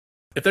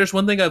If there's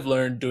one thing I've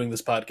learned doing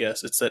this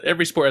podcast, it's that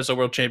every sport has a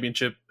world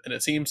championship, and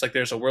it seems like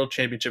there's a world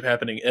championship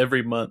happening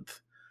every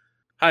month.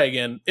 Hi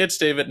again, it's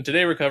David, and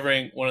today we're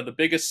covering one of the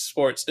biggest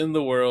sports in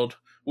the world.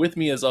 With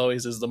me, as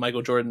always, is the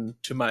Michael Jordan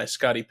to my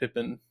Scottie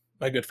Pippen,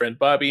 my good friend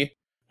Bobby.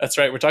 That's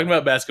right, we're talking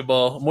about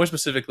basketball, more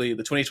specifically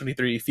the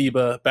 2023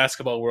 FIBA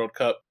Basketball World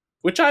Cup,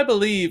 which I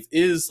believe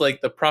is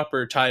like the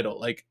proper title.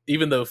 Like,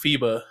 even though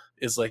FIBA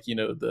is like,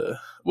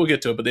 we'll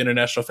get to it, but the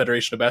International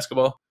Federation of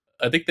Basketball,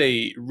 I think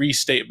they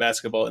restate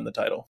basketball in the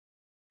title.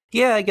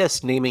 Yeah, I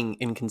guess naming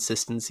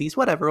inconsistencies,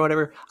 whatever.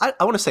 I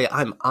want to say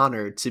I'm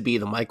honored to be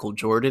the Michael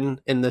Jordan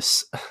in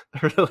this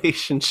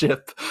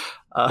relationship.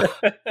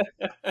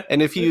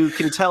 And if you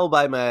can tell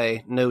by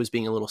my nose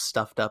being a little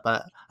stuffed up,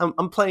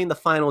 I'm playing the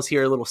finals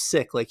here a little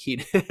sick like he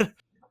did.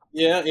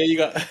 Yeah, you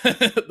got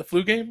the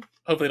flu game?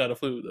 Hopefully not a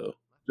flu, though.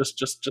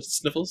 Just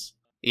sniffles?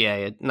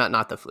 Yeah,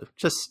 not the flu,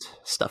 just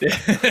stuff.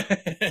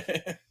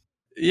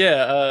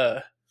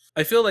 Yeah,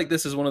 I feel like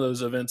this is one of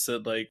those events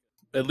that, like,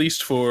 at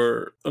least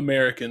for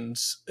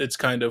Americans, it's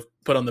kind of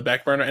put on the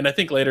back burner. And I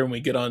think later when we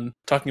get on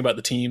talking about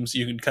the teams,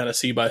 you can kind of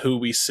see by who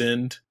we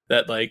send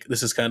that, like,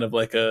 this is kind of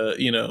like a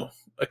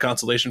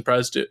consolation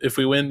prize if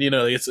we win.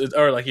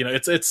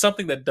 It's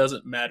something that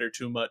doesn't matter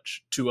too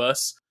much to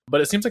us, but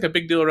it seems like a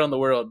big deal around the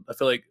world. I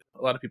feel like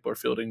a lot of people are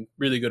fielding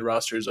really good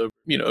rosters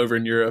over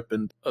in Europe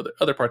and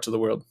other parts of the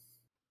world.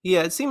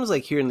 Yeah, it seems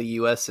like here in the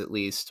US, at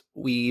least,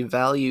 we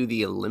value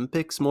the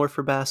Olympics more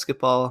for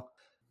basketball.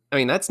 I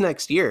mean, that's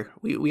next year.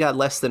 We got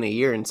less than a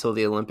year until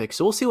the Olympics,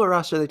 so we'll see what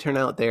roster they turn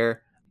out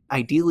there.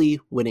 Ideally,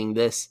 winning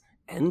this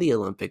and the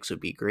Olympics would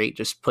be great.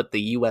 Just put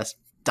the US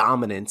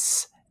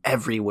dominance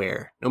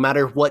everywhere. No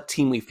matter what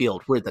team we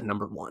field, we're the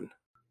number one.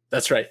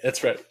 That's right.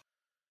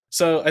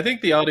 So I think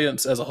the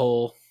audience as a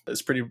whole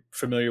is pretty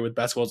familiar with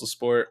basketball as a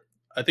sport.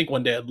 I think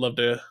one day I'd love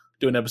to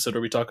do an episode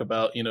where we talk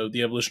about,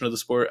 the evolution of the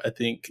sport. I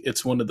think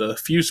it's one of the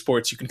few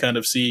sports you can kind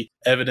of see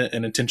evident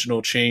and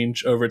intentional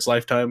change over its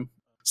lifetime.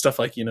 Stuff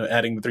like,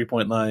 adding the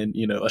 3-point line,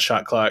 a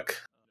shot clock,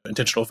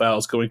 intentional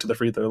fouls, going to the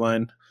free throw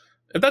line.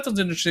 If that sounds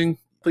interesting,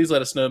 please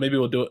let us know. Maybe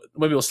we'll do it.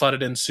 Maybe we'll slot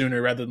it in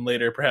sooner rather than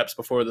later, perhaps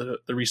before the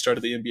restart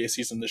of the NBA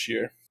season this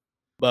year.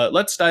 But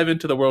let's dive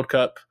into the World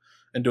Cup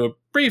and do a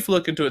brief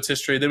look into its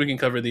history. Then we can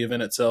cover the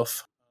event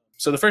itself.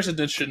 So the first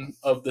edition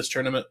of this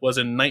tournament was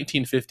in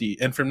 1950.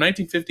 And from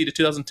 1950 to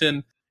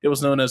 2010, it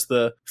was known as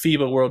the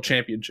FIBA World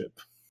Championship.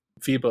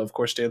 FIBA, of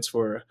course, stands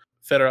for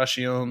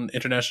Fédération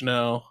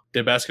Internationale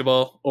de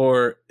Basketball,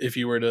 or if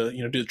you were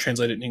to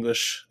translate it in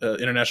English,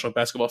 International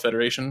Basketball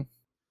Federation.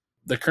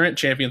 The current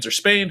champions are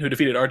Spain, who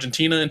defeated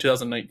Argentina in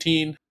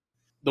 2019.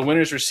 The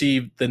winners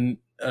received the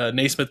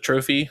Naismith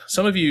Trophy.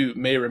 Some of you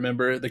may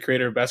remember the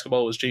creator of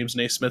basketball was James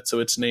Naismith, so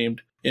it's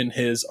named in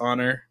his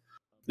honor.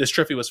 This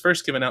trophy was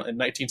first given out in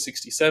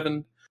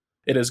 1967.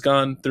 It has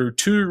gone through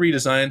 2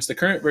 redesigns. The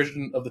current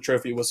version of the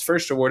trophy was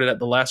first awarded at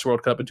the last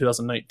World Cup in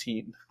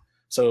 2019.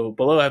 So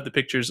below I have the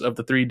pictures of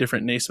the 3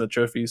 different Naismith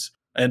trophies.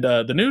 And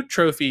the new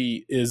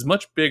trophy is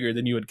much bigger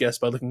than you would guess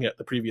by looking at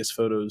the previous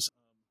photos,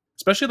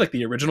 especially like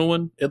the original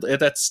one.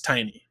 That's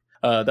tiny.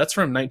 That's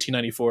from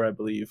 1994, I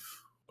believe,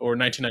 or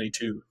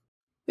 1992.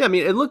 Yeah, I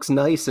mean, it looks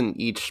nice in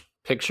each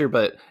picture,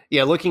 but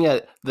yeah, looking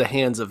at the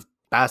hands of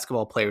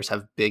basketball players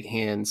have big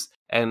hands,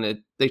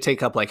 and they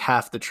take up like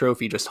half the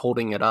trophy just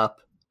holding it up,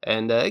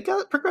 and it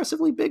got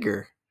progressively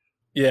bigger.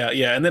 Yeah,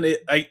 and then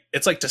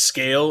it's like to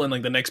scale, and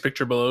like the next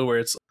picture below where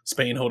it's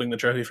Spain holding the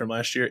trophy from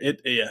last year.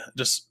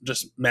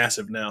 Just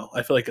massive now.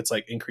 I feel like it's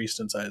like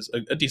increased in size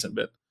a decent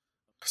bit.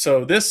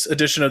 So this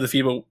edition of the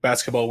FIBA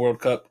Basketball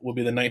World Cup will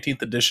be the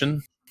 19th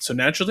edition. So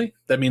naturally,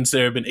 that means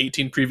there have been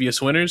 18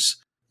 previous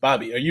winners.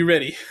 Bobby, are you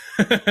ready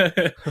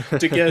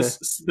to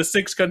guess the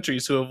 6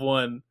 countries who have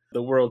won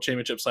the World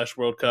Championship /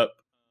 World Cup?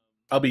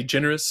 I'll be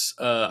generous.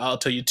 I'll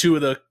tell you 2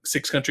 of the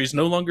 6 countries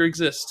no longer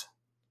exist.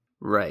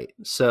 Right.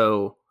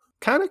 So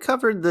kind of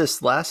covered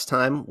this last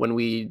time when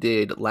we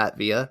did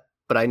Latvia,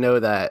 but I know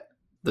that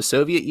the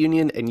Soviet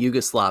Union and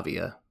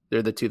Yugoslavia,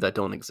 they're the 2 that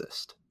don't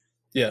exist.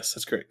 Yes,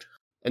 that's correct.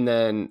 And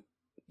then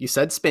you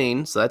said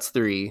Spain, so that's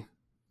 3.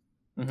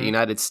 Mm-hmm. The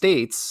United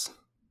States,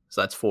 so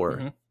that's 4.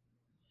 Mm-hmm.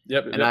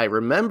 Yep. And I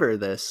remember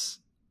this.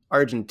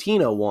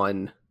 Argentina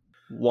won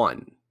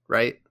 1,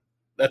 right?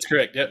 That's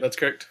correct. Yep, that's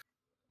correct.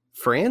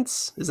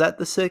 France? Is that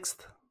the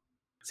 6th?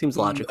 Seems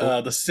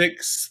logical. The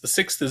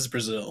sixth is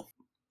Brazil.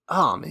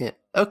 Oh, man.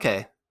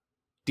 Okay.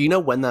 Do you know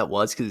when that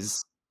was?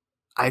 Because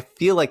I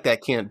feel like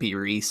that can't be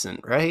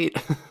recent, right?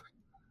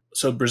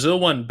 So Brazil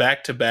won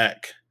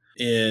back-to-back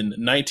in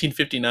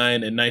 1959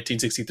 and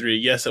 1963.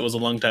 Yes, it was a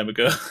long time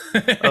ago.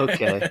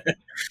 Okay.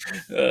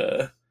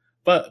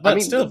 But I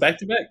mean, still,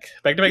 back-to-back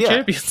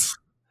champions.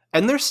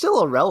 And they're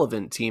still a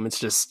relevant team. It's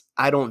just,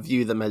 I don't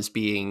view them as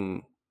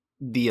being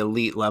the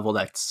elite level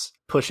that's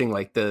pushing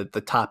like the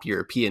top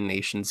European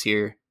nations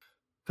here.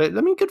 But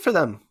I mean, good for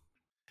them.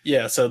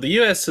 Yeah, so the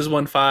U.S. has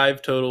won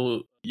 5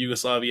 total.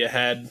 Yugoslavia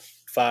had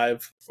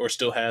 5, or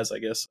still has, I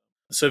guess.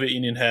 The Soviet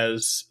Union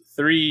has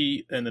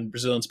 3, and then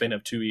Brazil and Spain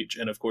have 2 each.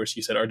 And of course,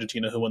 you said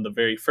Argentina, who won the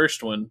very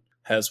first one,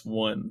 has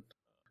 1.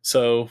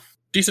 So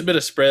decent bit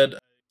of spread.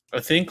 I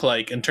think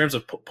like in terms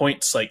of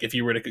points, like if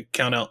you were to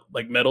count out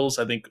like medals,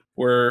 I think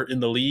we're in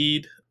the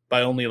lead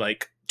by only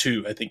like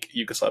 2. I think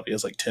Yugoslavia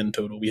has like 10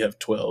 total. We have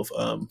 12.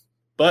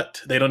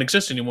 But they don't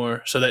exist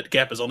anymore, so that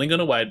gap is only going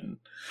to widen.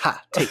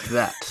 Ha, take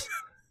that.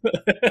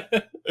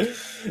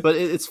 But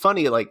it's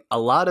funny, like a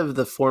lot of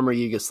the former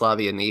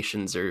Yugoslavia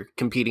nations are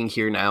competing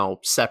here now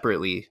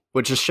separately,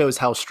 which just shows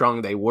how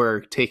strong they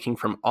were, taking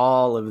from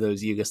all of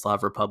those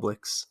Yugoslav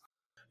republics.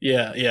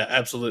 Yeah,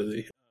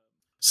 absolutely.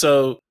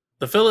 So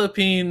the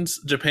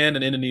Philippines, Japan,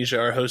 and Indonesia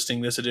are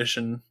hosting this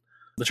edition.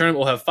 The tournament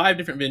will have 5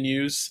 different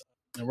venues,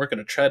 and we're going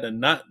to try to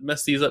not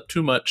mess these up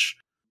too much.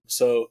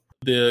 So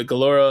the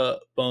Gelora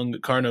Bung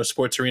Karno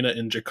Sports Arena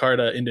in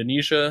Jakarta,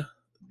 Indonesia,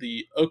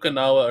 the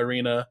Okinawa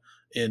Arena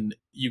in,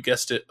 you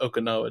guessed it,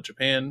 Okinawa,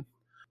 Japan.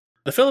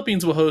 The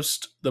Philippines will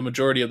host the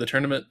majority of the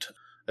tournament,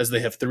 as they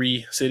have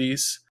 3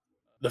 cities.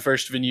 The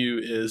first venue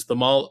is the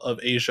Mall of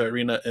Asia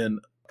Arena in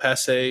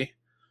Pasay,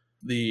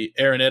 the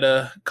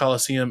Araneta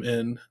Coliseum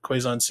in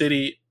Quezon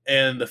City,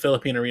 and the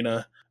Philippine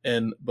Arena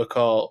in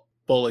Bacol,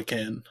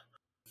 Bulacan.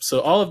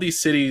 So all of these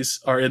cities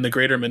are in the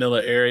greater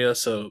Manila area,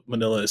 so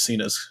Manila is seen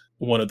as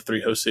one of the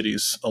 3 host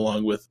cities,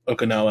 along with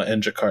Okinawa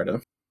and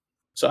Jakarta.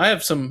 So I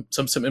have some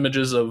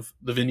images of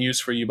the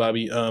venues for you,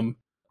 Bobby.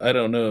 I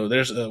don't know.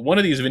 There's one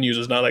of these venues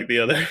is not like the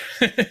other.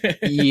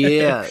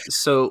 Yeah,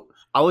 so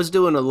I was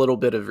doing a little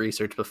bit of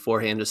research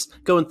beforehand,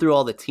 just going through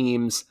all the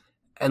teams,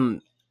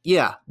 and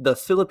yeah, the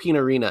Philippine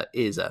Arena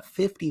is a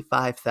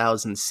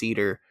 55,000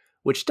 seater,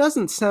 which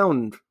doesn't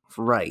sound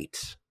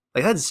right.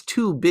 Like that's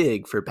too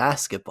big for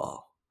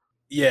basketball.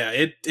 Yeah,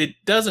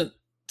 it doesn't.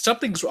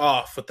 Something's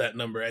off with that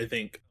number, I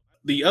think.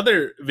 The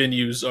other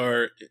venues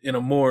are in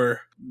a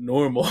more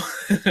normal,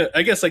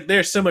 I guess, like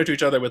they're similar to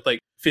each other with like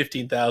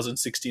 15,000,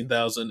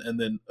 16,000, and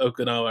then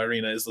Okinawa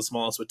Arena is the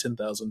smallest with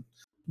 10,000.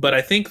 But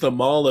I think the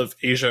Mall of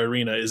Asia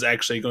Arena is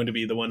actually going to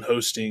be the one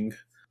hosting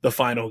the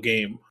final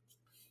game.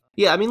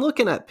 Yeah, I mean,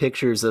 looking at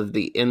pictures of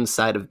the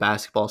inside of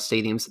basketball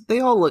stadiums,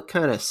 they all look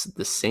kind of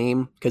the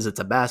same because it's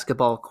a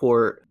basketball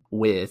court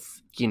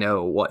with,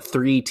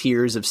 3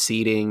 tiers of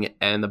seating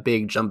and the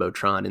big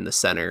Jumbotron in the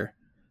center.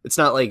 It's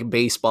not like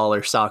baseball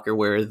or soccer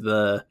where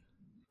the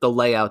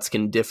layouts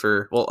can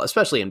differ, well,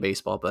 especially in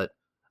baseball, but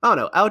I don't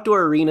know.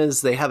 Outdoor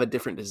arenas, they have a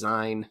different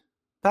design.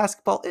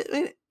 Basketball,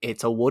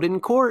 it's a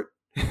wooden court.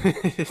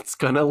 It's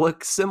going to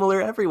look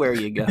similar everywhere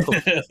you go.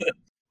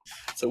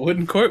 It's a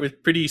wooden court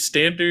with pretty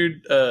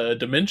standard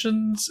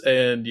dimensions,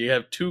 and you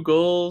have 2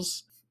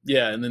 goals.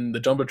 Yeah, and then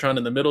the Jumbotron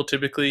in the middle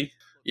typically.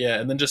 Yeah,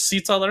 and then just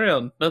seats all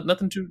around.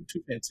 Nothing too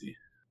fancy.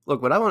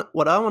 Look, what I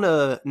want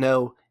to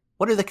know,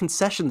 what are the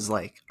concessions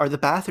like? Are the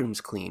bathrooms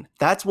clean?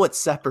 That's what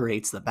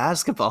separates the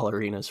basketball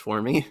arenas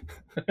for me.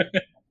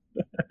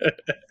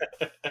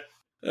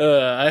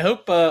 I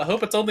hope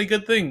it's only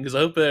good things.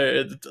 I hope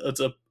it's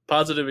a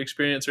positive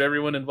experience for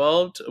everyone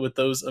involved with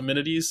those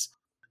amenities.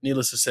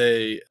 Needless to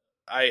say,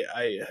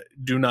 I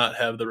do not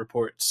have the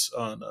reports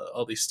on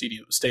all these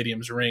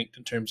stadiums ranked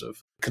in terms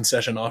of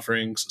concession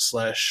offerings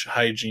 /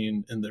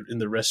 hygiene in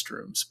the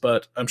restrooms,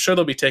 but I'm sure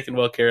they'll be taken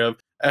well care of.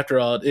 After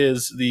all, it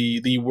is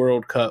the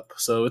World Cup,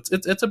 so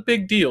it's a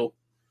big deal.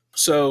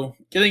 So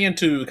getting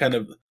into kind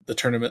of the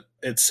tournament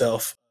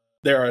itself,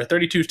 there are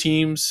 32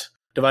 teams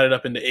divided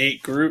up into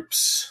 8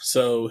 groups.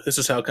 So this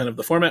is how kind of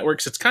the format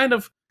works. It's kind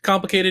of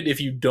complicated if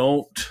you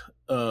don't,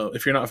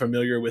 if you're not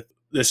familiar with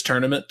this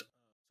tournament.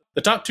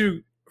 The top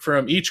 2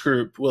 from each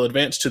group will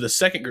advance to the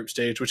second group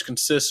stage, which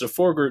consists of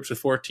 4 groups with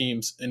 4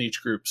 teams in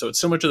each group. So it's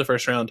similar to the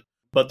first round,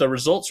 but the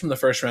results from the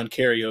first round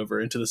carry over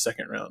into the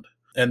second round.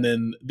 And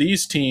then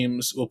these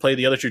teams will play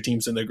the other 2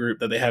 teams in the group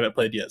that they haven't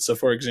played yet. So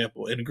for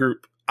example, in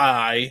group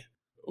I,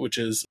 which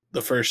is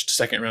the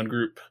second round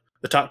group,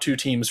 the top 2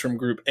 teams from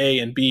group A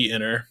and B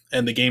enter,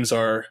 and the games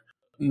are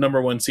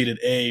number 1 seeded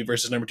A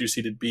versus number 2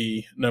 seeded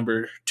B,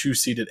 number 2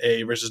 seeded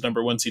A versus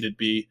number 1 seeded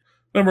B,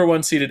 number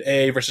 1 seeded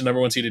A versus number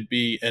 1 seeded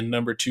B, and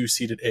number 2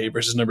 seeded A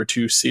versus number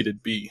 2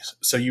 seeded B.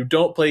 So you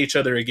don't play each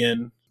other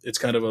again. It's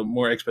kind of a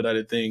more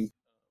expedited thing.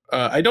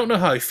 I don't know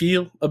how I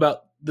feel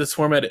about this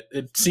format.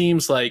 It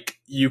seems like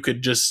you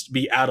could just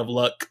be out of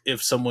luck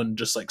if someone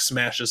just like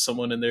smashes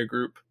someone in their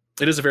group.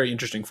 It is a very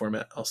interesting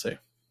format, I'll say.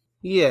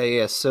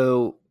 Yeah.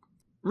 So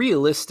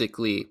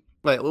realistically,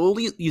 right, we'll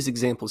use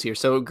examples here.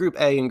 So Group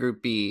A and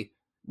Group B,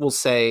 we'll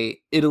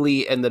say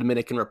Italy and the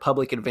Dominican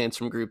Republic advance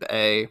from Group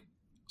A,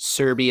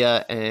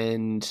 Serbia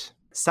and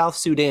South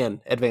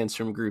Sudan advance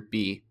from Group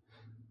B.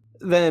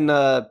 Then,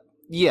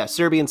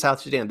 Serbia and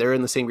South Sudan, they're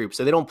in the same group,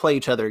 so they don't play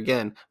each other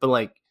again. But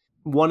like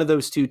one of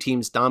those 2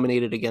 teams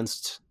dominated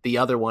against the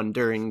other one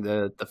during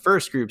the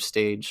first group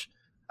stage.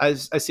 I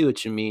see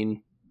what you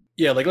mean.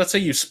 Yeah, like let's say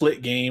you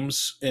split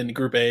games in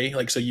Group A,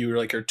 like so you were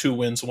like your 2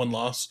 wins, 1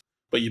 loss,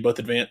 but you both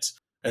advance.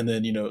 And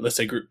then, let's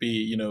say Group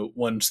B,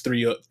 one's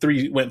 3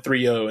 went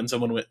 3-0 and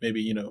someone went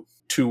maybe,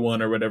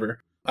 2-1 or whatever.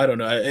 I don't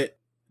know.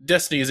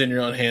 Destiny is in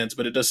your own hands,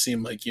 but it does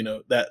seem like,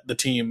 that the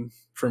team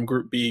from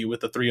Group B with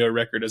the 3-0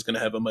 record is going to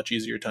have a much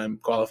easier time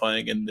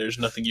qualifying, and there's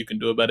nothing you can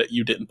do about it.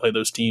 You didn't play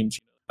those teams.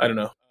 I don't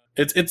know.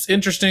 It's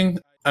interesting.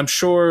 I'm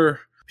sure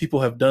people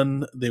have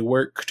done the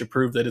work to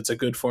prove that it's a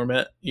good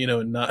format,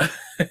 and not,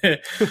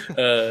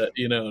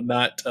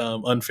 not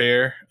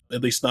unfair,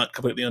 at least not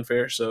completely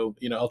unfair. So,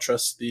 I'll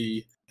trust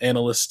the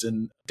analyst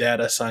and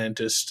data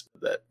scientist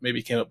that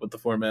maybe came up with the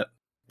format.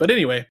 But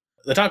anyway,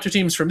 the top 2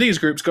 teams from these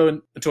groups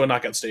go into a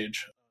knockout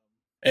stage.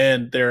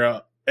 And there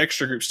are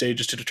extra group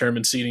stages to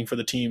determine seeding for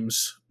the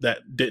teams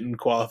that didn't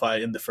qualify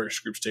in the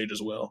first group stage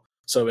as well.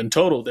 So in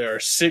total, there are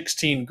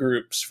 16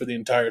 groups for the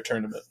entire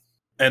tournament.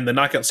 And the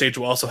knockout stage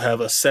will also have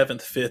a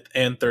 7th, 5th,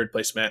 and 3rd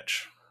place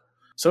match.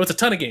 So it's a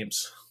ton of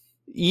games.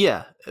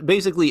 Yeah,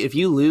 basically, if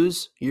you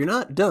lose, you're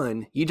not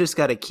done. You just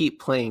got to keep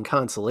playing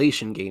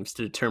consolation games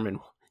to determine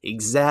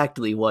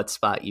exactly what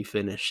spot you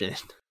finish in.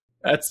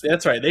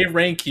 That's right. They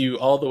rank you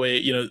all the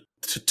way, to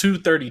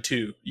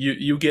 232.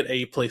 You get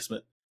a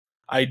placement.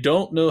 I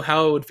don't know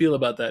how I would feel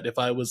about that if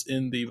I was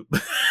in the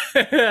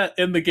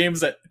in the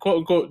games that quote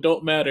unquote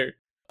don't matter.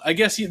 I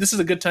guess this is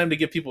a good time to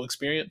give people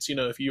experience.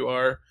 If you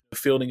are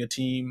fielding a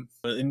team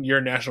and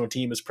your national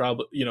team is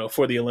probably,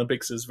 for the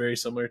Olympics is very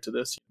similar to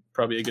this,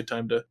 probably a good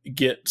time to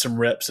get some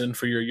reps in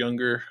for your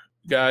younger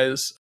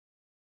guys.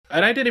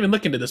 And I didn't even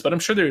look into this, but I'm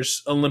sure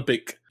there's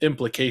Olympic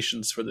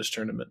implications for this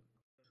tournament.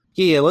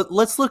 Yeah,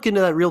 let's look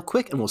into that real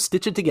quick and we'll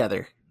stitch it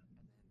together.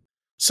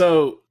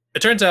 So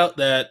it turns out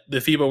that the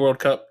FIBA World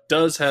Cup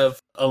does have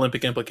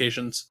Olympic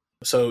implications.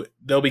 So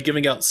they'll be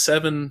giving out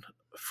 7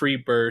 free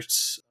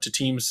berths to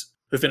teams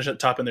who finish at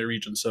top in their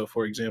region. So,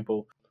 for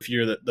example, if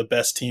you're the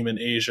best team in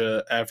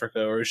Asia,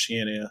 Africa, or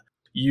Oceania,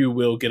 you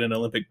will get an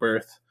Olympic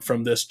berth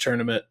from this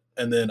tournament.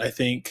 And then I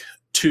think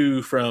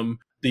 2 from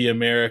the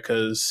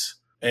Americas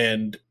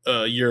and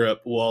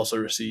Europe will also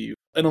receive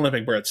an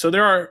Olympic berth. So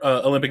there are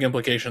Olympic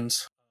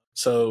implications.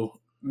 So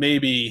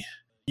maybe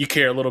you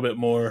care a little bit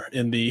more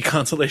in the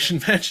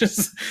consolation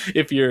matches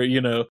if you're,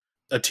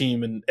 a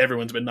team and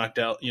everyone's been knocked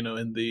out,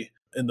 in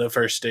the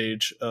first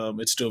stage.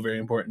 It's still very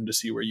important to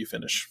see where you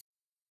finish.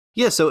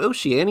 Yeah, so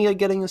Oceania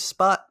getting a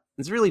spot.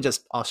 It's really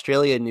just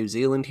Australia and New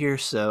Zealand here,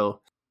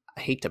 so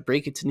I hate to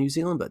break it to New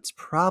Zealand, but it's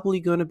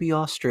probably going to be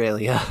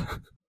Australia.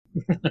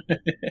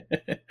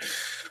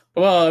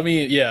 Well, I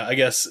mean, yeah, I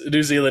guess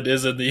New Zealand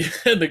is in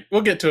the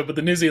we'll get to it, but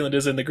the New Zealand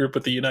is in the group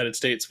with the United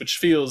States, which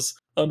feels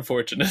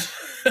unfortunate.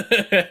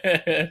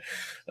 Hey,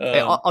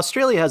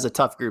 Australia has a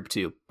tough group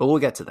too, but we'll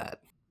get to that.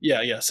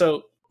 Yeah.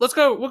 So we'll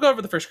go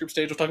over the first group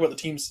stage. We'll talk about the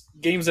teams,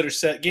 games that are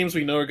set, games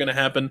we know are going to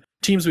happen,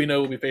 teams we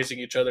know will be facing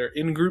each other.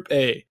 In Group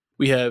A,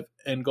 we have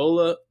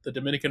Angola, the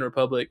Dominican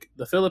Republic,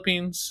 the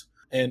Philippines,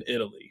 and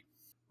Italy.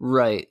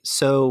 Right.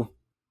 So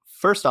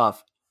first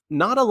off,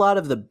 not a lot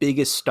of the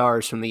biggest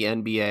stars from the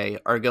NBA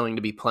are going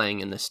to be playing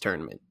in this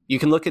tournament. You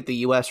can look at the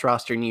US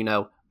roster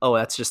and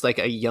that's just like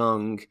a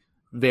young,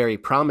 very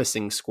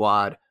promising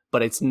squad,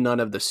 but it's none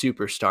of the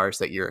superstars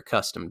that you're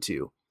accustomed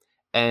to.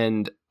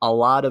 And a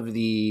lot of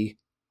the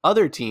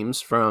other teams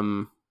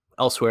from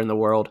elsewhere in the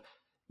world,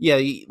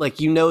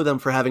 them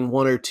for having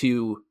 1 or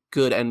 2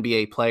 good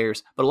NBA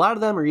players, but a lot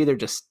of them are either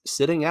just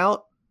sitting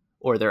out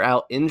or they're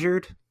out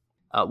injured.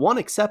 One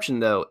exception,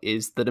 though,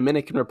 is the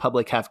Dominican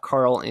Republic have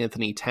Karl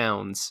Anthony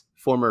Towns,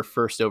 former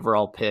first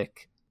overall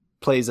pick,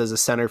 plays as a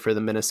center for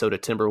the Minnesota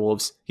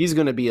Timberwolves. He's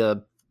going to be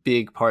a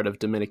big part of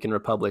Dominican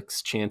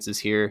Republic's chances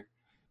here.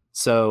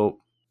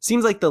 So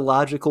seems like the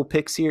logical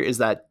picks here is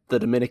that the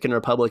Dominican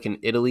Republic and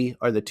Italy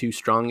are the 2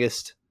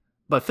 strongest.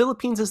 But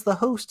Philippines is the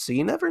host, so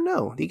you never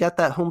know. They got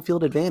that home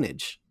field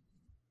advantage.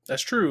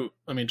 That's true.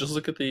 I mean, just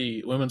look at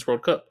the Women's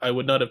World Cup. I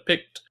would not have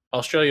picked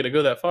Australia to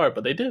go that far,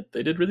 but they did.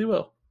 They did really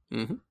well.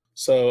 Mm-hmm.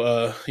 So,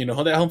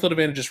 that home field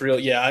advantage is real.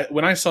 Yeah,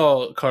 when I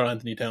saw Karl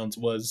Anthony Towns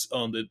was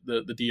on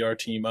the DR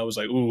team, I was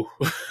like, ooh.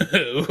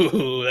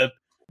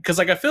 Because,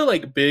 I feel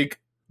like big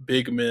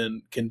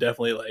men can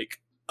definitely,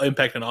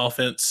 impact an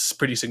offense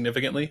pretty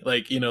significantly.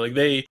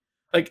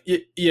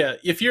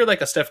 If you're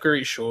like a Steph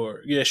Curry,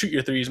 sure, yeah, shoot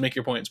your threes, make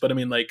your points. But I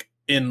mean,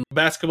 in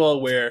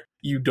basketball where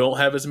you don't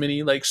have as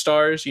many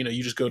stars,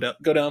 you just go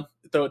down,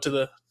 throw it to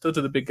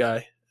the big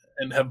guy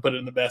and have him put it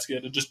in the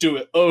basket and just do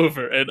it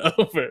over and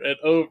over and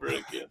over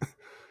again.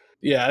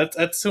 Yeah,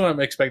 that's who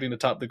I'm expecting to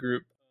top the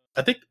group.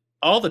 I think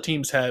all the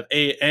teams have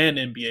an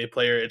NBA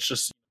player. It's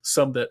just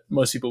some that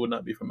most people would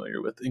not be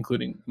familiar with,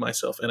 including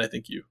myself and I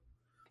think you.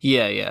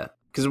 Yeah.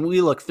 Because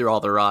we look through all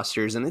the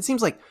rosters, and it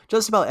seems like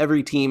just about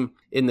every team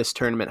in this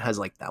tournament has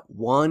that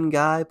one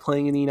guy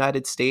playing in the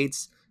United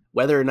States.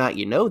 Whether or not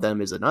you know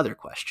them is another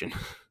question.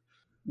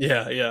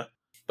 Yeah.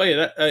 But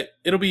yeah,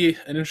 it'll be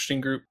an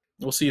interesting group.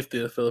 We'll see if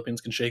the Philippines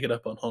can shake it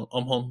up on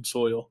home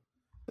soil.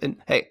 And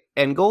hey,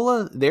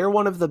 Angola, they're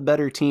one of the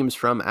better teams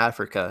from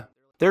Africa.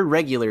 They're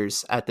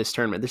regulars at this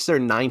tournament. This is their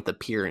 9th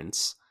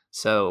appearance.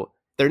 So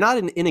they're not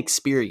an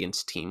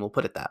inexperienced team, we'll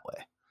put it that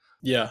way.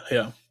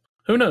 Yeah.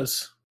 Who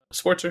knows?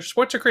 Sports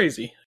are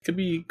crazy. Could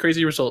be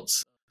crazy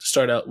results to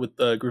start out with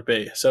Group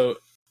A. So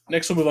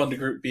next we'll move on to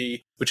Group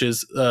B, which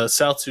is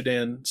South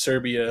Sudan,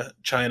 Serbia,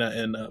 China,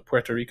 and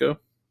Puerto Rico.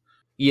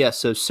 Yeah,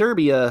 so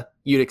Serbia,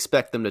 you'd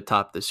expect them to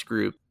top this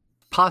group,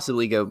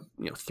 possibly go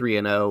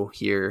 3-0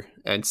 here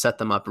and set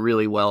them up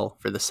really well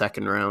for the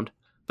second round.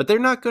 But they're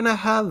not going to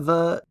have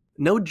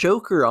no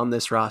Joker on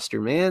this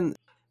roster, man.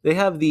 They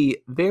have the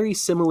very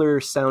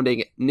similar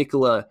sounding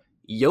Nikola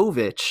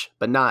Jovic,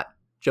 but not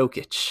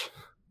Jokic.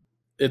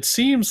 It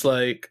seems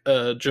like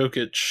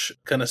Jokic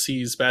kind of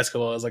sees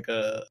basketball as like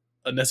a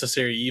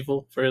necessary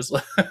evil for his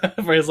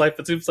for his life.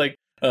 It seems like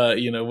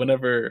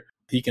whenever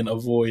he can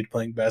avoid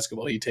playing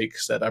basketball, he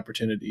takes that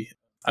opportunity.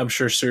 I'm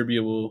sure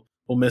Serbia will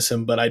miss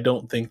him, but I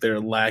don't think they're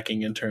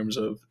lacking in terms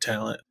of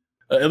talent,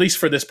 at least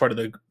for this part of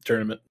the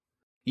tournament.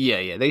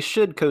 Yeah, they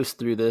should coast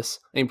through this.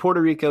 I mean,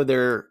 Puerto Rico,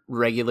 they're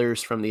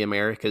regulars from the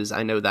Americas.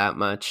 I know that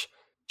much.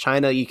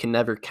 China, you can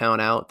never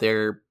count out.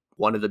 They're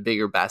one of the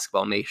bigger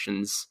basketball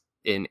nations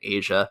in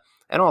Asia.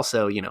 And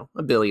also,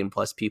 a billion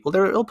plus people.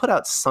 They'll put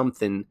out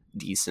something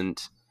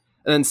decent.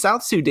 And then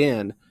South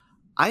Sudan,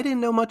 I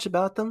didn't know much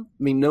about them.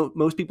 I mean,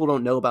 most people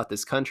don't know about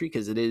this country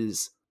because it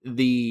is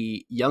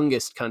the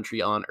youngest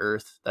country on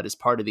earth that is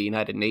part of the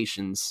United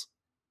Nations.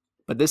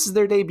 But this is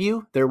their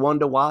debut. They're one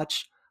to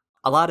watch.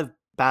 A lot of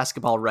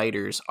basketball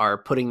writers are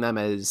putting them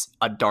as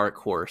a dark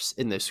horse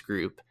in this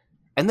group.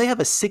 And they have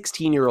a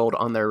 16-year-old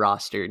on their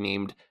roster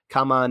named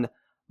Kaman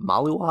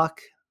Maluak.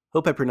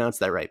 Hope I pronounced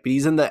that right. But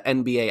he's in the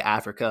NBA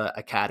Africa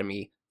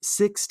Academy.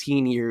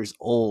 16 years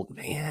old,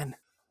 man.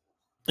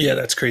 Yeah,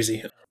 that's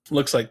crazy.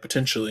 Looks like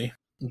potentially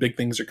big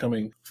things are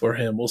coming for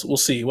him. We'll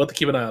see. We'll have to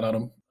keep an eye out on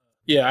him.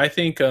 Yeah, I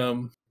think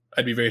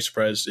I'd be very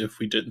surprised if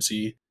we didn't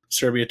see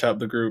Serbia top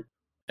the group.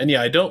 And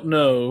yeah, I don't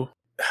know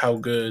how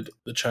good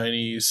the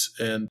Chinese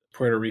and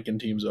Puerto Rican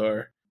teams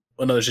are.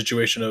 Another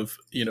situation of,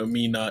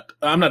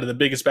 I'm not the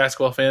biggest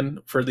basketball fan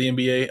for the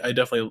NBA. I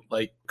definitely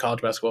like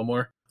college basketball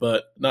more,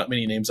 but not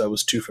many names I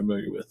was too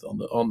familiar with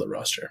on the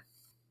roster.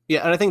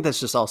 Yeah, and I think that's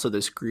just also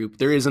this group.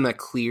 There isn't a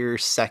clear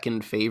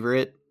second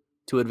favorite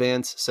to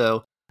advance.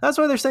 So that's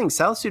why they're saying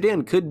South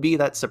Sudan could be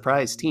that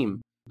surprise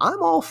team.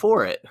 I'm all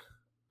for it.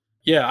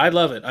 Yeah, I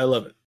love it. I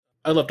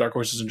love dark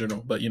horses in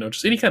general, but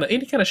just any kind of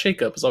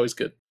shakeup is always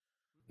good.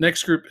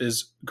 Next group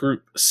is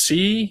Group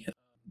C.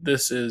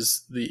 This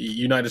is the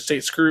United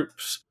States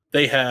groups.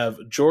 They have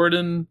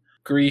Jordan,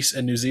 Greece,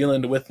 and New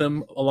Zealand with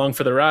them along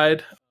for the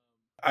ride.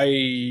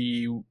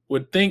 I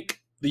would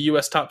think the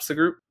U.S. tops the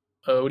group.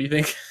 What do you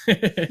think?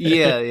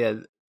 Yeah.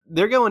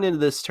 They're going into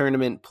this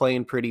tournament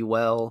playing pretty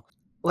well.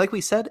 Like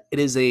we said, it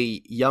is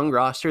a young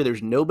roster.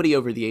 There's nobody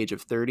over the age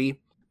of 30,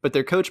 but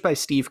they're coached by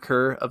Steve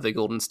Kerr of the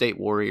Golden State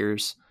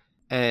Warriors.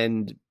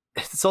 And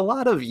it's a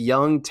lot of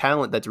young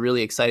talent that's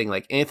really exciting.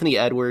 Like Anthony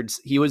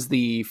Edwards, he was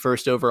the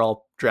first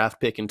overall draft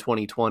pick in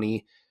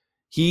 2020.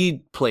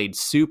 He played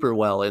super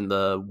well in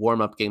the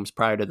warm-up games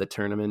prior to the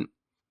tournament.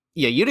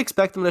 Yeah, you'd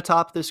expect them to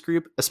top this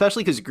group,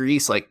 especially because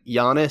Greece, like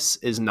Giannis,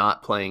 is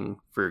not playing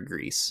for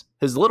Greece.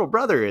 His little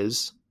brother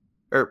is,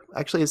 or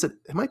actually, it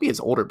might be his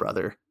older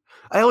brother.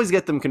 I always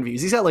get them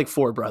confused. He's got like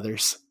 4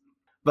 brothers.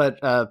 But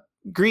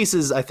Greece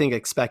is, I think,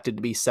 expected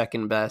to be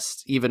second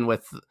best, even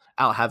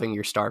without having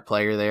your star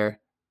player there.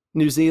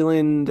 New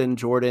Zealand and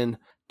Jordan,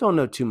 don't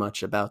know too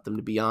much about them,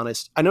 to be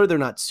honest. I know they're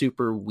not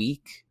super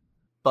weak,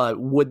 but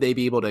would they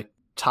be able to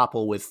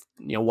topple with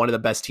one of the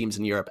best teams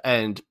in Europe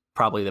and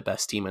probably the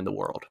best team in the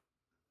world?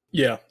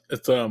 Yeah,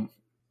 it's going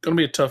to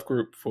be a tough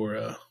group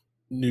for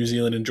New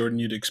Zealand and Jordan,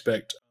 you'd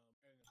expect.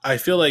 I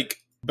feel like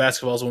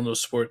basketball is one of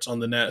those sports on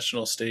the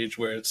national stage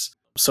where it's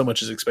so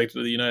much is expected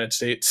of the United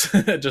States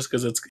just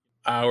because it's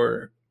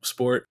our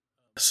sport.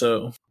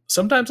 So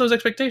sometimes those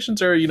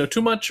expectations are,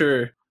 too much,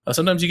 or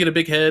sometimes you get a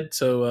big head.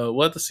 So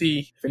we'll have to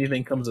see if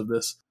anything comes of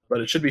this,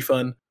 but it should be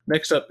fun.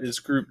 Next up is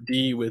Group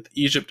D with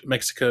Egypt,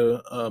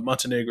 Mexico,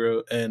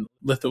 Montenegro, and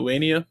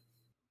Lithuania.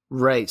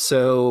 Right.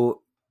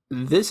 So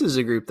this is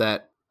a group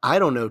that I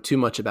don't know too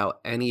much about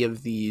any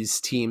of these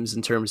teams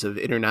in terms of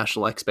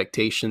international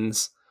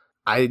expectations.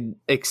 I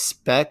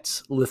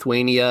expect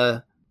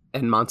Lithuania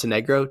and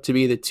Montenegro to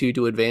be the 2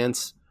 to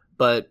advance,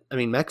 but I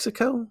mean,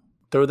 Mexico,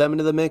 throw them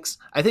into the mix.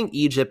 I think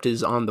Egypt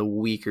is on the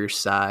weaker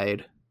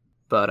side,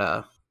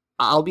 but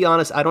I'll be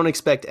honest, I don't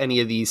expect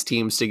any of these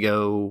teams to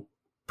go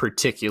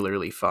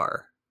particularly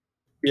far.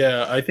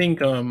 Yeah, I think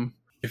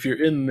if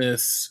you're in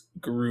this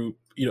group,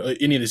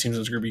 any of the teams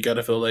in this group, you got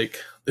to feel like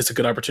it's a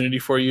good opportunity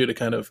for you to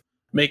kind of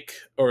make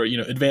or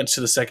advance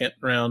to the second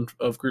round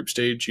of group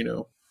stage.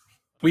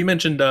 We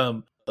mentioned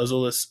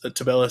Azulis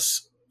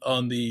Tabelis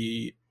on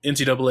the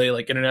NCAA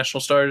like International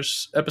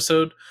Stars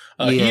episode.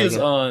 He is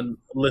on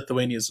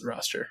Lithuania's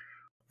roster.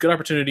 Good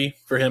opportunity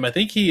for him. I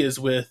think he is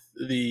with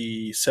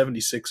the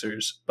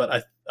 76ers,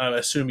 but I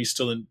assume he's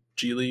still in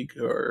G League,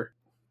 or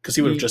because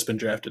he would have just been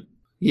drafted.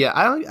 Yeah,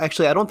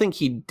 I don't think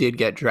he did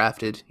get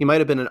drafted. He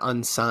might have been an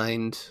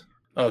unsigned.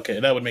 Okay,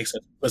 that would make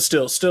sense. But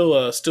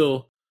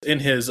still in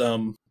his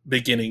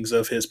beginnings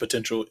of his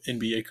potential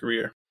NBA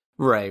career.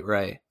 Right.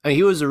 I mean,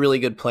 he was a really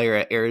good player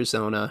at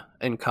Arizona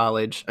in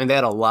college, and they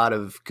had a lot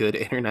of good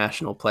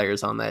international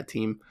players on that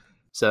team.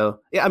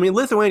 So, yeah, I mean,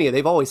 Lithuania,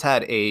 they've always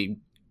had a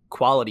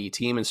quality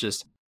team. It's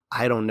just,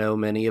 I don't know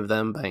many of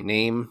them by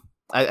name.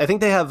 I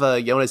think they have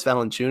Jonas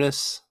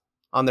Valanciunas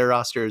on their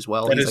roster as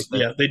well.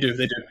 They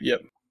do.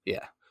 Yep.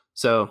 Yeah.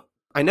 So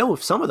I know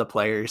of some of the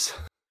players.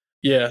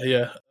 Yeah.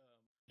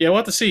 We'll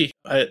have to see.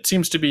 It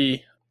seems to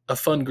be a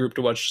fun group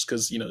to watch just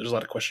because, there's a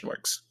lot of question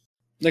marks.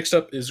 Next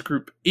up is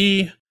Group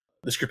E.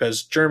 This group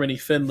has Germany,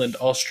 Finland,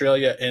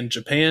 Australia, and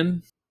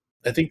Japan.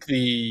 I think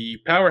the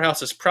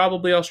powerhouse is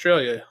probably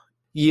Australia.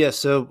 Yeah,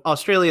 so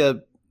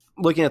Australia,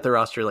 looking at the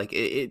roster, like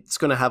it's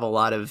going to have a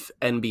lot of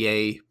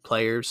NBA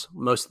players.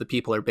 Most of the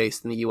people are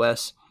based in the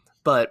US,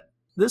 but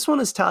this one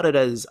is touted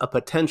as a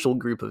potential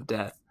group of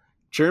death.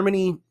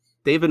 Germany,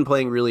 they've been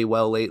playing really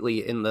well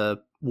lately in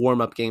the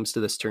warm-up games to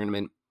this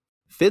tournament.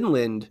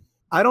 Finland,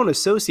 I don't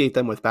associate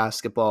them with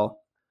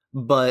basketball,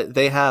 but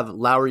they have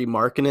Lauri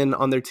Markkanen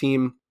on their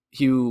team,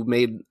 who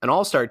made an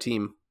all-star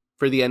team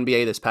for the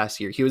NBA this past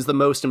year. He was the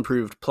most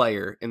improved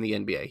player in the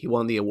NBA. He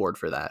won the award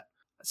for that.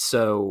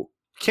 So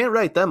can't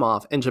write them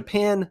off. And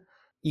Japan,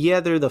 yeah,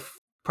 they're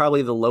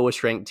probably the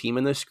lowest ranked team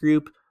in this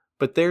group,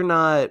 but they're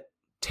not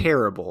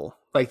terrible.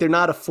 Like, they're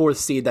not a fourth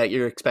seed that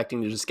you're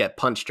expecting to just get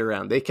punched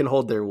around. They can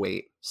hold their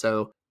weight.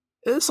 So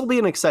this will be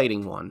an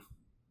exciting one.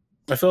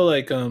 I feel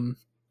like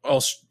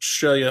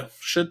Australia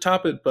should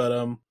top it, but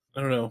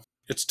I don't know.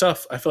 It's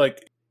tough. I feel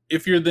like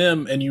if you're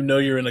them and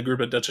you're in a group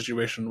of death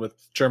situation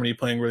with Germany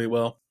playing really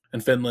well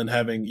and Finland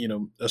having,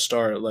 a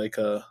star like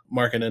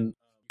Markkanen,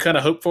 kind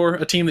of hope for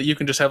a team that you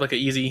can just have like an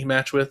easy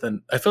match with.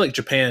 And I feel like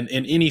Japan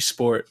in any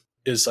sport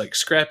is like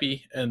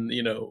scrappy and,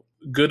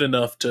 good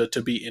enough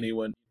to beat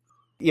anyone.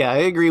 Yeah, I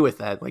agree with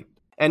that. Like,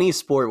 any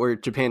sport where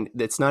Japan,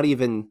 that's not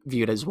even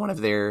viewed as one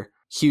of their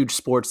huge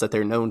sports that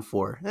they're known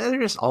for, they're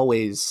just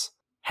always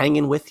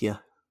hanging with you.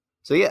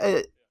 So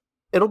yeah,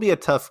 it'll be a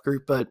tough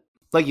group, but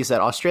like you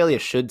said, Australia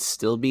should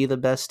still be the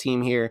best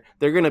team here.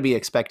 They're going to be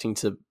expecting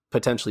to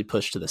potentially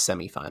push to the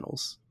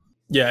semifinals.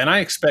 Yeah, and I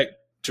expect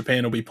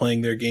Japan will be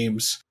playing their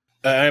games.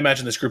 I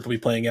imagine this group will be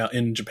playing out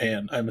in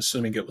Japan. I'm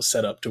assuming it was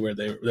set up to where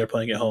they're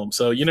playing at home.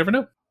 So you never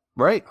know.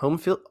 Right,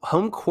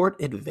 home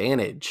court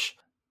advantage.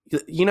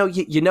 You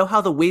know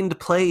how the wind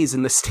plays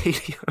in the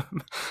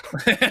stadium.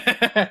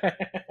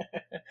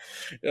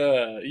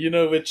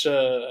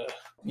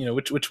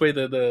 Which way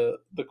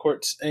the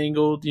court's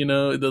angled.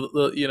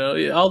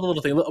 The all the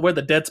little things where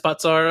the dead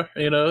spots are.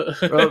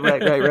 Oh,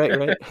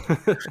 right.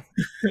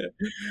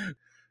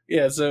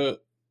 Yeah. So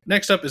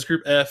next up is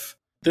Group F.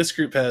 This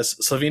group has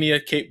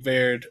Slovenia, Cape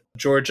Verde,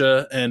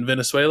 Georgia, and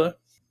Venezuela.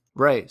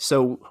 Right.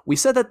 So we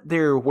said that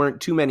there weren't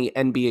too many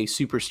NBA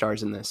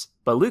superstars in this,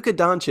 but Luka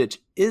Doncic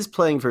is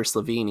playing for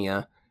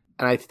Slovenia,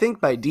 and I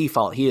think by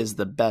default he is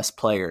the best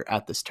player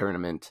at this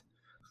tournament.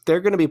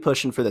 They're going to be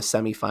pushing for the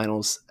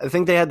semifinals. I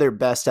think they had their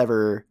best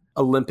ever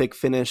Olympic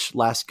finish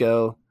last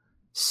go.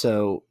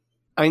 So,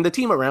 I mean, the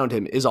team around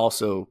him is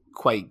also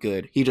quite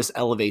good. He just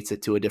elevates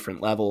it to a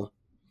different level.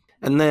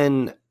 And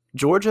then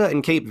Georgia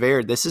and Cape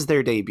Verde, this is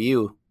their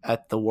debut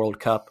at the World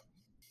Cup.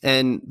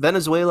 And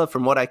Venezuela,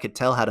 from what I could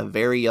tell, had a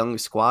very young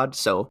squad,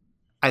 so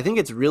I think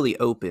it's really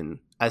open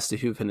as to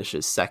who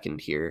finishes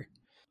second here.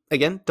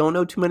 Again, don't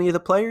know too many of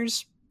the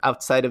players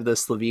outside of the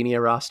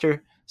Slovenia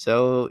roster,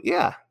 so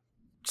yeah,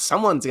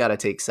 someone's got to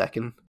take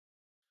second.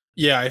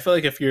 Yeah, I feel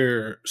like if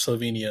you're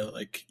Slovenia,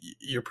 like,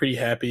 you're pretty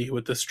happy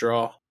with this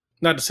draw.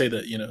 Not to say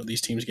that,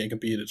 these teams can't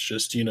compete, it's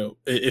just,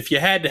 if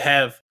you had to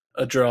have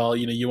a draw,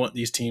 you want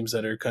these teams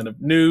that are kind of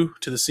new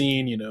to the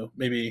scene,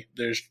 maybe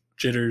there's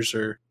jitters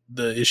or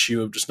the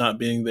issue of just not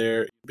being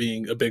there,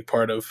 being a big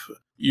part of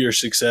your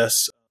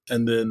success,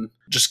 and then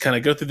just kind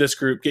of go through this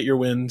group, get your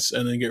wins,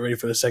 and then get ready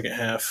for the second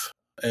half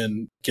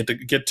and get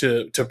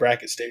to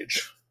bracket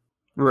stage.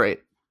 Right.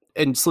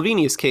 In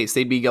Slovenia's case,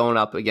 they'd be going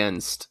up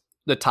against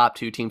the top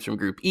two teams from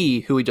Group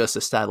E, who we just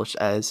established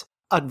as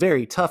a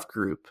very tough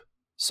group.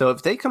 So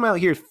if they come out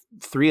here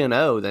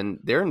 3-0, then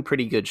they're in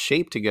pretty good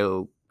shape to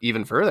go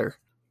even further.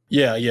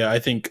 Yeah, I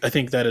think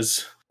that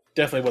is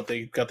definitely what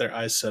they got their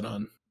eyes set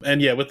on. And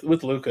yeah,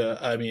 with Luka,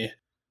 I mean,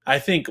 I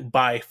think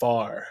by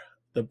far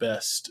the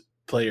best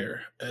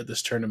player at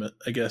this tournament,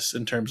 I guess,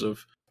 in terms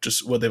of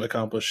just what they've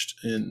accomplished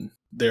in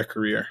their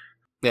career.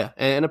 Yeah,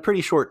 and a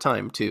pretty short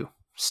time, too.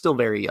 Still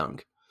very young.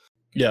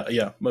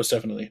 Yeah, most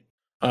definitely.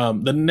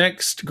 The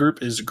next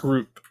group is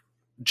Group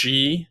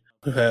G,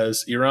 who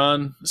has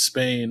Iran,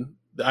 Spain,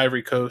 the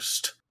Ivory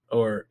Coast,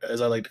 or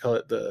as I like to call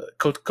it, the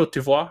Côte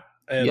d'Ivoire,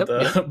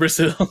 and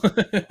Brazil.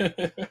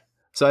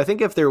 So I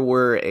think if there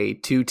were a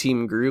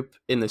two-team group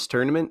in this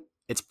tournament,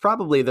 it's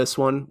probably this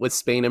one, with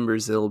Spain and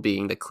Brazil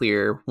being the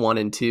clear 1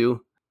 and 2.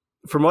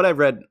 From what I've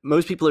read,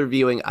 most people are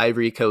viewing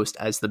Ivory Coast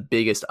as the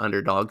biggest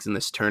underdogs in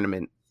this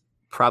tournament.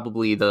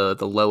 Probably the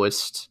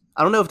lowest.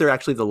 I don't know if they're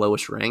actually the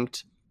lowest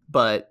ranked,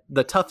 but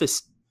the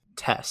toughest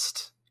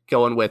test,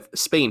 going with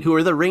Spain, who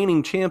are the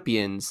reigning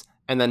champions,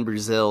 and then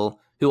Brazil,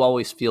 who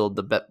always field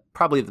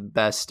probably the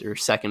best or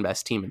second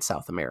best team in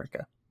South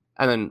America.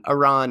 And then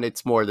Iran,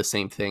 it's more the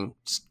same thing.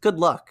 Just good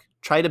luck.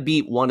 Try to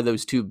beat one of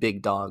those two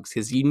big dogs,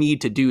 because you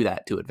need to do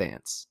that to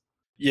advance.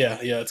 Yeah,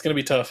 it's going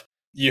to be tough.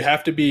 You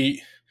have to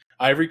beat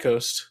Ivory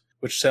Coast,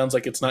 which sounds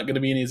like it's not going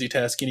to be an easy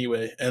task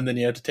anyway, and then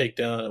you have to take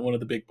down one of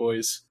the big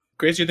boys.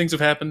 Crazier things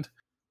have happened.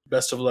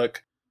 Best of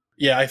luck.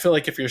 Yeah, I feel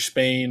like if you're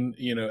Spain,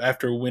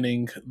 after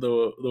winning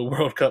the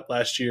World Cup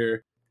last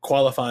year,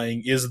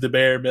 qualifying is the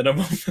bare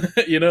minimum.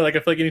 I feel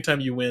like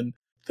anytime you win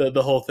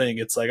the whole thing.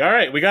 It's like, all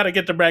right, we got to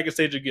get to bracket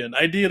stage again.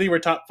 Ideally, we're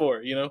top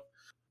 4.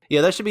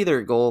 Yeah, that should be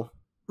their goal.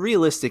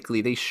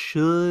 Realistically, they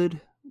should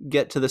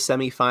get to the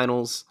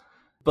semifinals,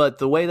 but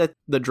the way that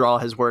the draw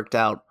has worked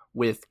out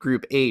with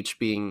Group H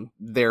being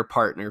their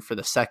partner for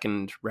the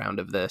second round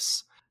of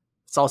this,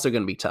 it's also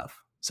going to be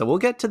tough. So we'll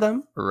get to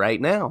them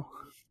right now.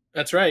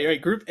 That's right.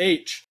 Right. Group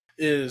H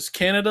is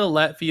Canada,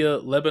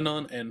 Latvia,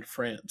 Lebanon, and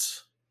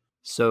France.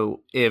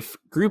 So if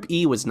Group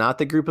E was not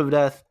the group of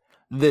death,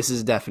 this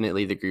is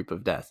definitely the group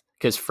of death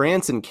because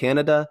France and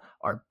Canada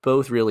are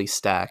both really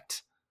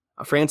stacked.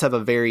 France have a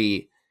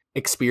very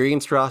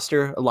experienced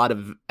roster, a lot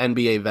of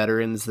NBA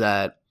veterans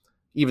that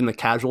even the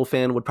casual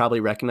fan would probably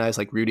recognize,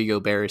 like Rudy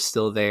Gobert is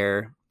still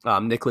there.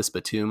 Nicholas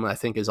Batum, I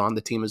think, is on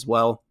the team as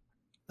well.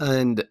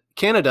 And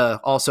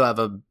Canada also have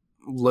a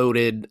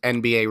loaded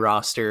NBA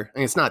roster.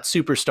 And it's not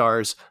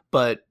superstars,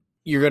 but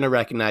you're going to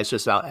recognize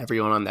just about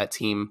everyone on that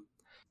team.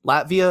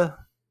 Latvia,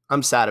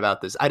 I'm sad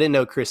about this. I didn't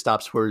know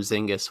Kristaps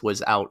Porzingis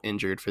was out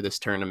injured for this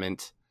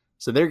tournament.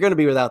 So they're going to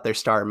be without their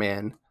star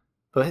man.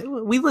 But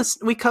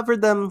we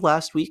covered them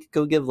last week.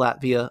 Go give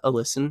Latvia a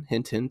listen.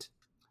 Hint, hint.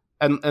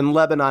 And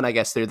Lebanon, I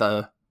guess they're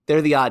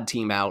the odd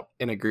team out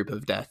in a group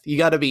of death. You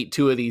got to beat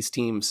 2 of these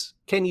teams.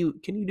 Can you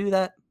do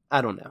that?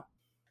 I don't know.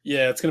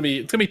 Yeah, it's gonna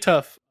be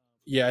tough.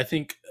 Yeah, I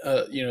think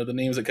the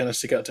names that kind of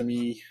stick out to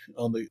me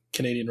on the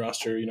Canadian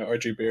roster,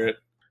 RJ Barrett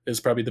is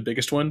probably the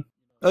biggest one.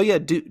 Oh yeah,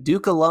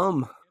 Duke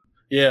alum.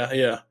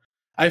 Yeah.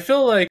 I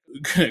feel like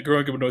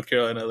growing up in North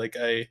Carolina, like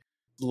I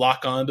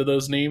lock on to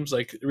those names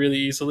like really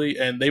easily,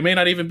 and they may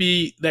not even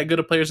be that good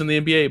of players in the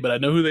NBA, but I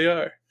know who they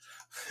are.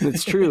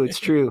 It's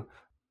true.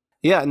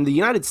 Yeah, in the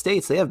United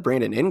States, they have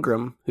Brandon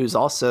Ingram, who's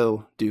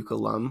also Duke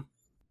alum.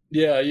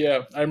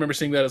 Yeah, I remember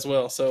seeing that as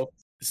well. So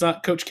it's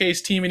not Coach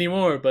K's team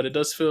anymore, but it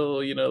does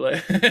feel,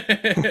 like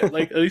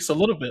like at least a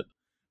little bit.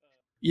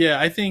 Yeah,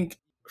 I think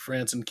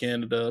France and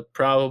Canada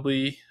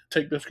probably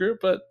take this group,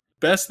 but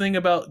best thing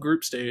about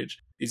group stage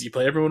is you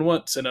play everyone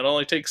once, and it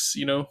only takes,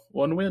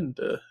 one win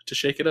to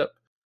shake it up.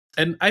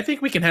 And I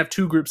think we can have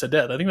 2 groups of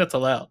death. I think that's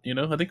allowed.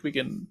 I think we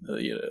can.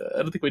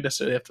 I don't think we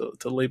necessarily have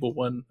to label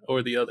one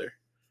or the other.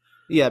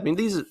 Yeah, I mean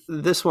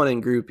this one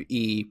in Group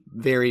E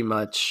very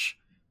much.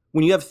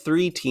 When you have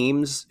 3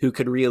 teams who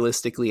could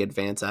realistically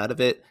advance out of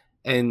it,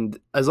 and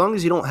as long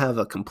as you don't have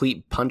a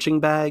complete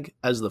punching bag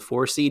as the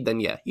 4 seed, then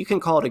yeah, you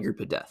can call it a group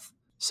of death.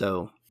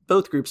 So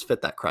both groups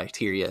fit that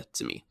criteria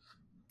to me.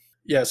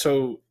 Yeah.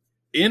 So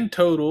in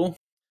total,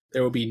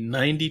 there will be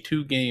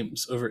 92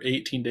 games over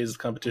 18 days of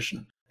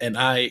competition. And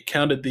I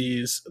counted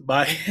these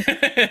by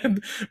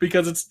hand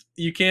because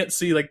you can't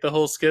see like the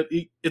whole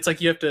schedule. It's like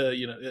you have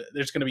to,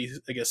 there's going to be,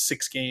 I guess,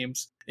 6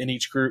 games in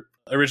each group,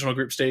 original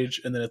group stage,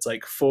 and then it's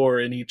like 4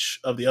 in each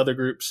of the other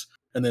groups,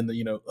 and then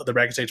the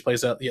bracket stage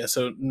plays out. Yeah,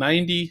 so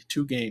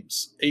 92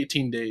 games,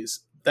 18 days.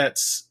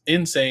 That's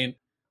insane.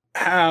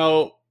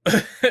 How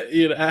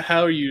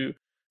how you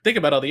think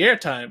about all the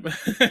airtime?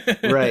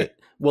 Right.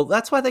 Well,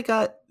 that's why they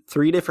got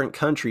 3 different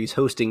countries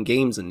hosting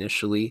games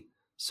initially.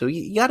 So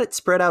you got it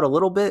spread out a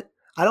little bit.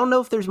 I don't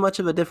know if there's much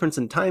of a difference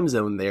in time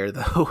zone there,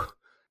 though.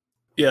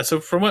 Yeah, so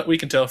from what we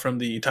can tell from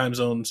the time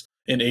zones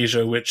in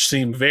Asia, which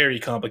seem very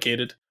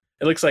complicated,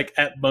 it looks like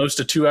at most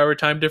a 2-hour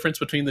time difference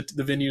between the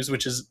venues,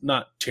 which is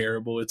not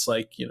terrible. It's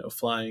like,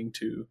 flying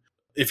to,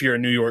 if you're a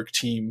New York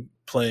team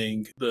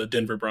playing the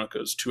Denver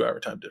Broncos, 2-hour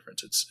time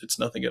difference. It's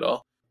nothing at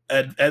all.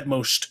 At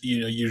most,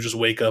 you just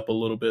wake up a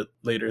little bit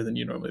later than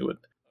you normally would.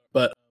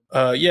 But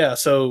yeah,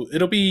 so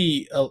it'll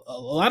be a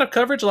lot of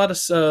coverage, a lot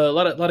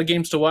of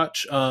games to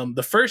watch.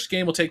 The first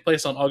game will take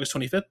place on August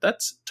 25th.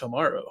 That's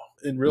tomorrow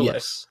in real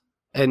life.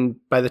 And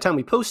by the time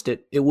we post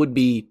it, it would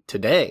be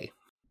today.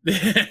 And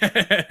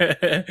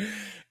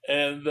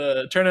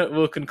the tournament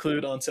will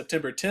conclude on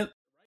September 10th.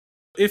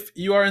 If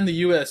you are in the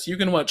US, you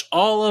can watch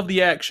all of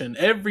the action,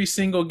 every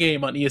single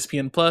game on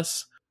ESPN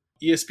Plus.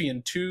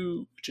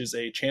 ESPN2, which is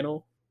a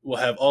channel, will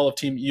have all of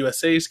Team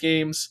USA's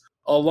games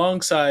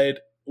alongside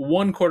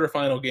one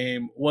quarterfinal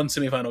game, one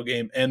semifinal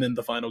game, and then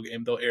the final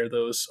game. They'll air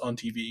those on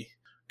TV.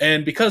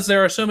 And because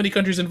there are so many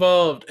countries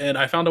involved, and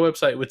I found a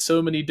website with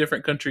so many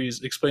different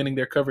countries explaining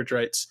their coverage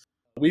rights,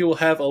 we will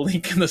have a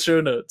link in the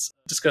show notes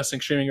discussing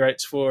streaming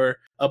rights for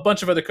a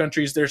bunch of other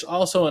countries. There's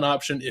also an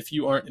option if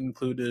you aren't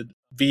included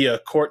via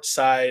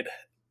courtside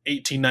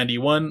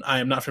 1891. I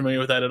am not familiar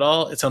with that at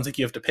all. It sounds like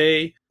you have to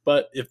pay,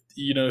 but if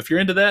you're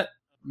into that,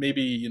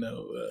 maybe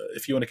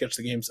if you want to catch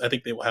the games, I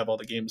think they will have all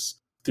the games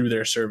through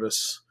their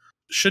service.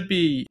 Should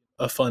be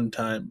a fun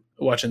time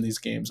watching these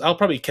games. I'll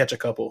probably catch a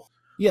couple.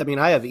 Yeah, I mean,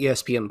 I have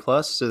ESPN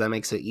Plus, so that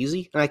makes it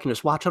easy, and I can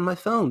just watch on my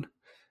phone.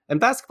 And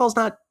basketball's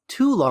not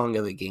too long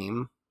of a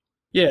game.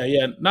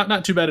 Yeah,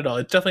 not too bad at all.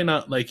 It's definitely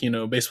not like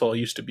baseball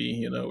used to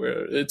be.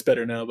 Where it's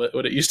better now, but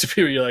what it used to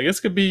be, where you're like, this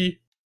could be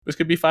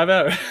 5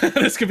 hours,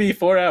 this could be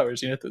 4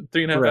 hours,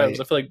 3.5 hours.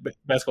 I feel like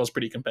basketball's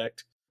pretty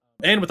compact.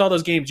 And with all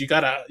those games, you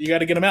gotta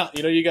get them out.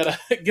 You gotta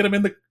get them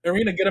in the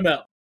arena, get them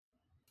out.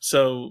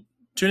 So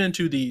tune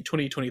into the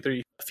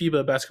 2023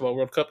 FIBA Basketball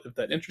World Cup if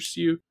that interests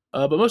you.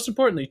 But most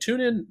importantly,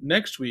 tune in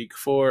next week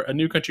for a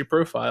new country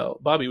profile.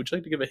 Bobby, would you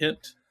like to give a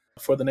hint?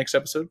 for the next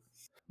episode?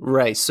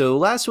 Right. So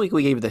last week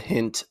we gave the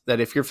hint that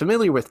if you're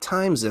familiar with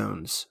time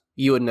zones,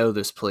 you would know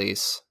this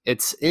place.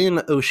 It's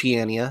in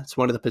Oceania. It's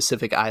one of the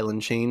Pacific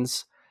island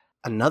chains.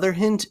 Another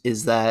hint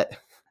is that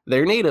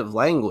their native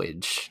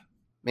language,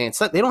 man,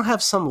 it's not, they don't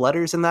have some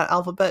letters in that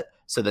alphabet,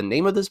 so the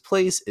name of this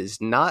place is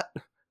not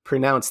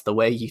pronounced the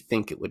way you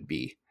think it would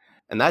be.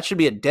 And that should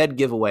be a dead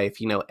giveaway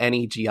if you know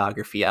any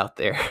geography out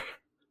there.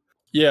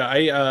 Yeah,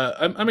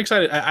 I'm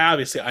excited. I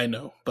obviously I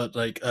know, but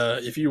like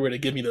if you were to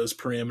give me those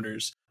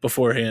parameters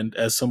beforehand,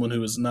 as someone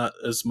who is not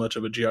as much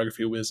of a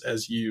geography whiz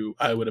as you,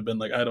 I would have been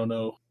like, I don't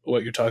know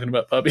what you're talking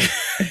about, puppy.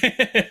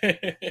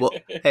 Well,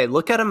 hey,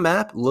 look at a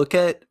map, look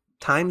at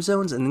time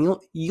zones, and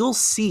you'll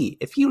see.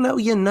 If you know,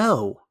 you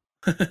know.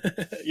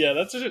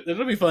 Yeah,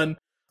 it'll be fun.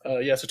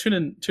 Yeah, so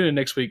tune in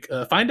next week.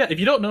 Find out if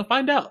you don't know.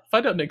 Find out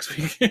next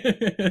week.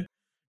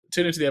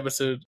 Tune into the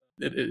episode.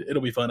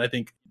 It'll be fun. I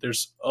think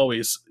there's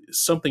always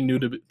something new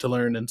to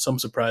learn and some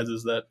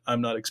surprises that I'm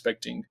not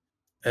expecting,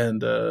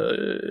 and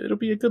it'll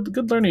be a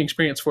good learning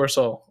experience for us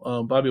all.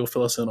 Bobby will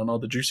fill us in on all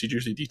the juicy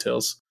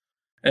details,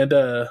 and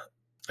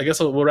I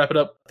guess we'll wrap it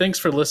up. Thanks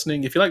for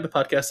listening. If you like the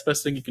podcast, the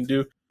best thing you can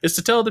do is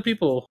to tell other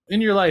people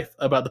in your life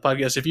about the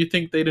podcast if you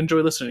think they'd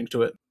enjoy listening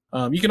to it.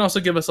 You can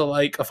also give us a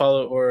like, a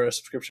follow, or a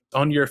subscription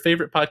on your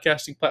favorite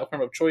podcasting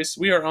platform of choice.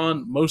 We are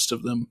on most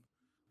of them.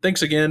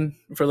 Thanks again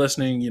for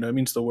listening. It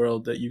means the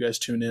world that you guys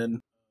tune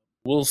in.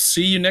 We'll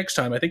see you next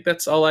time. I think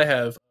that's all I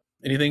have.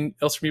 Anything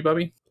else from you,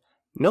 Bobby?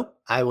 Nope.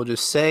 I will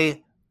just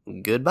say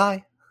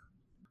goodbye.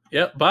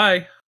 Yep.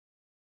 Bye.